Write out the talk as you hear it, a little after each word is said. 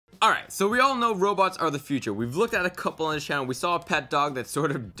Alright, so we all know robots are the future. We've looked at a couple on this channel. We saw a pet dog that sort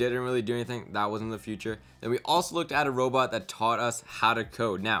of didn't really do anything. That wasn't the future. Then we also looked at a robot that taught us how to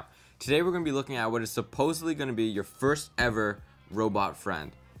code. Now, today we're going to be looking at what is supposedly going to be your first ever robot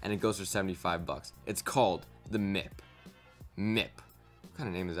friend. And it goes for 75 bucks. It's called the MIP. MIP. What kind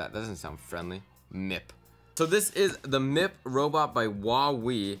of name is that? That doesn't sound friendly. MIP. So this is the MIP robot by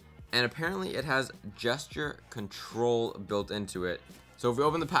Huawei. And apparently it has gesture control built into it. So if we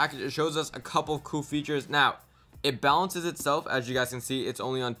open the package, it shows us a couple of cool features. Now, it balances itself. As you guys can see, it's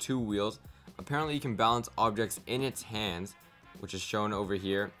only on 2 wheels. Apparently, you can balance objects in its hands, which is shown over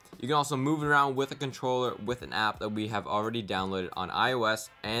here. You can also move it around with a controller with an app that we have already downloaded on iOS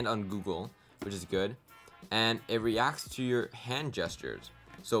and on Google, which is good. And it reacts to your hand gestures.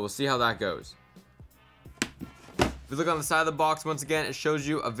 So we'll see how that goes. If you look on the side of the box, once again, it shows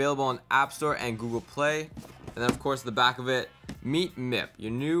you available on App Store and Google Play. And then, of course, the back of it, meet MIP,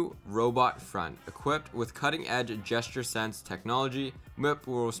 your new robot friend. Equipped with cutting-edge gesture sense technology, MIP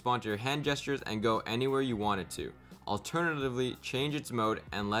will respond to your hand gestures and go anywhere you want it to. Alternatively, change its mode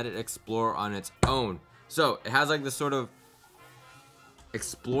and let it explore on its own. So, it has like this sort of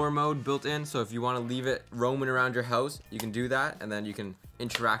explore mode built in. So, if you want to leave it roaming around your house, you can do that. And then you can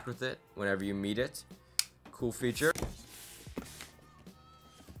interact with it whenever you meet it. Cool feature.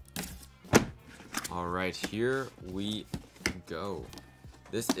 All right, here we go.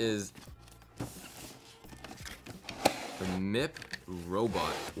 This is the MIP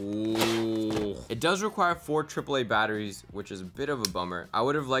robot. Ooh. It does require 4 AAA batteries, which is a bit of a bummer. I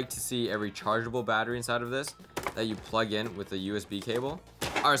would have liked to see a rechargeable battery inside of this that you plug in with a USB cable.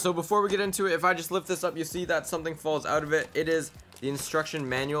 All right, so before we get into it, if I just lift this up, you see that something falls out of it. It is the instruction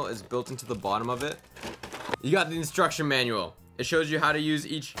manual is built into the bottom of it. You got the instruction manual. It shows you how to use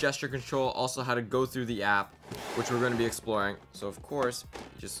each gesture control, also how to go through the app, which we're going to be exploring. So of course,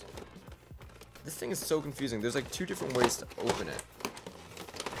 you just, this thing is so confusing. There's like 2 different ways to open it.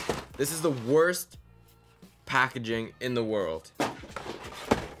 This is the worst packaging in the world.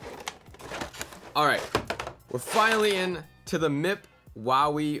 All right, we're finally in to the MIP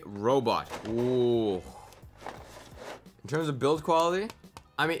Huawei robot. Ooh. In terms of build quality,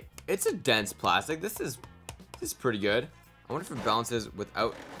 I mean, it's a dense plastic. This is pretty good. I wonder if it balances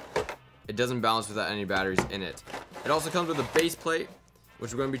without, it doesn't balance without any batteries in it. It also comes with a base plate,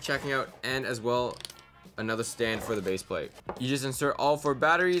 which we're going to be checking out, and as well, another stand for the base plate. You just insert all 4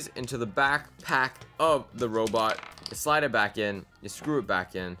 batteries into the backpack of the robot. You slide it back in, you screw it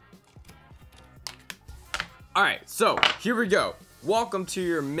back in. All right, so here we go. Welcome to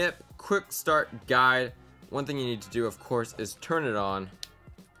your MIP quick start guide. One thing you need to do, of course, is turn it on.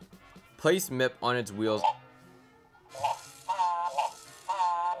 Place MIP on its wheels.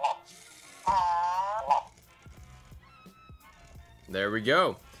 There we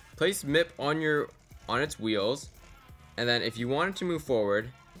go. Place MIP on its wheels, and then if you want it to move forward,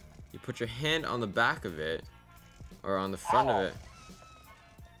 you put your hand on the back of it or on the front of it.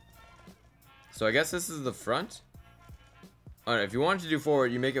 So I guess this is the front. Oh, no, if you want it to do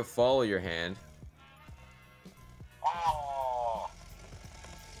forward, you make it follow your hand.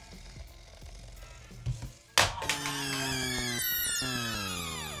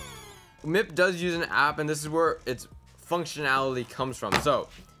 MIP does use an app, and this is where its functionality comes from. So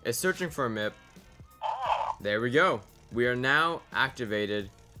it's searching for a MIP. There we go. We are now activated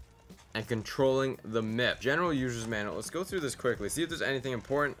and controlling the MIP. General user's manual. Let's go through this quickly, see if there's anything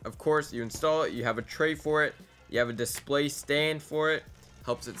important. Of course, you install it. You have a tray for it. You have a display stand for it.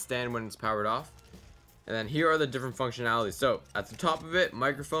 Helps it stand when it's powered off. And then here are the different functionalities. So at the top of it,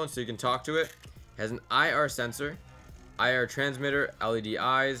 microphone, so you can talk to it. It has an IR sensor, IR transmitter, LED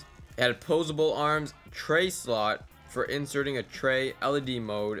eyes. It had posable arms, tray slot for inserting a tray, LED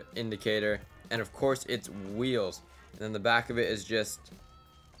mode indicator, and of course its wheels. And then the back of it is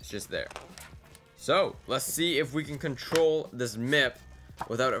it's just there. So let's see if we can control this MIP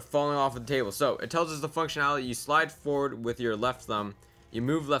without it falling off the table. So it tells us the functionality. You slide forward with your left thumb, you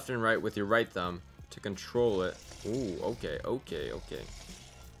move left and right with your right thumb to control it. Ooh, okay.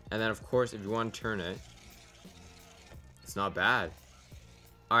 And then of course, if you want to turn it, it's not bad.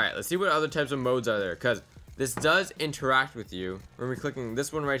 All right, let's see what other types of modes are there, because this does interact with you. When we're clicking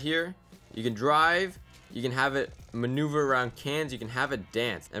this one right here, you can drive, you can have it maneuver around cans, you can have it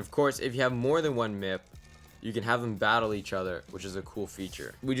dance. And of course, if you have more than one MIP, you can have them battle each other, which is a cool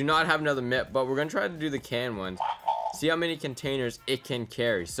feature. We do not have another MIP, but we're gonna try to do the can ones. See how many containers it can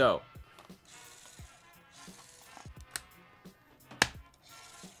carry. So,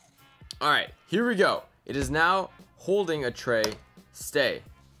 all right, here we go. It is now holding a tray. Stay.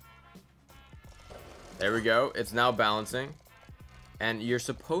 There we go. It's now balancing. and you're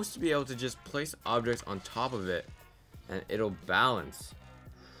supposed to be able to just place objects on top of it and it'll balance.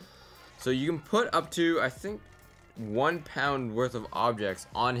 So you can put up to, I think, 1 pound worth of objects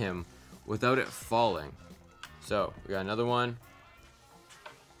on him without it falling. So we got another one.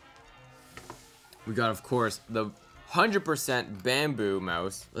 We got, of course, the 100% bamboo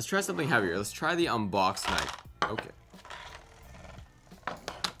mouse. Let's try something heavier. Let's try the unbox knife. Okay.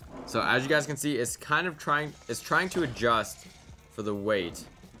 So as you guys can see, it's kind of trying to adjust for the weight.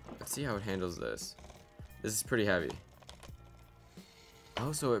 Let's see how it handles this. This is pretty heavy.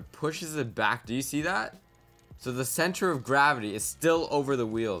 Oh, so it pushes it back. Do you see that? So the center of gravity is still over the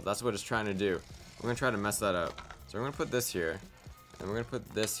wheels. That's what it's trying to do. We're gonna try to mess that up. So we're gonna put this here, and we're gonna put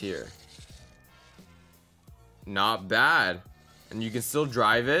this here. Not bad. And you can still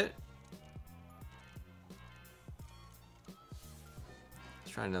drive it.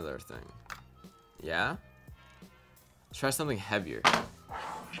 Let's try another thing. Yeah? Let's try something heavier.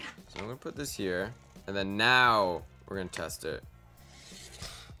 So I'm gonna put this here, and then now we're gonna test it.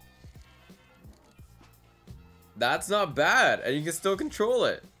 That's not bad, and you can still control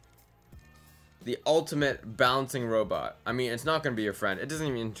it. The ultimate balancing robot. I mean, it's not gonna be your friend. It doesn't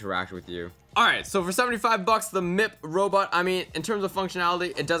even interact with you. Alright, so for 75 bucks, the MIP robot, I mean, in terms of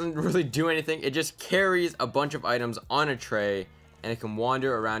functionality, it doesn't really do anything. It just carries a bunch of items on a tray, and it can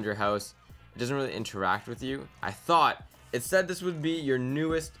wander around your house. It doesn't really interact with you. I thought it said this would be your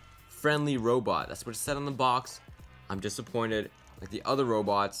newest friendly robot. That's what it said on the box. I'm disappointed. Like the other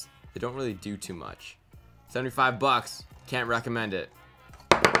robots, they don't really do too much. 75 bucks, can't recommend it.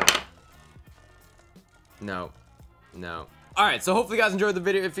 No. Alright, so hopefully you guys enjoyed the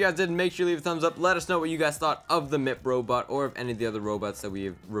video. If you guys did, make sure you leave a thumbs up. Let us know what you guys thought of the MIP robot, or of any of the other robots that we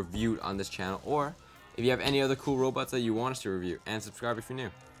have reviewed on this channel, or if you have any other cool robots that you want us to review. And subscribe if you're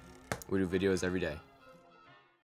new. We do videos every day.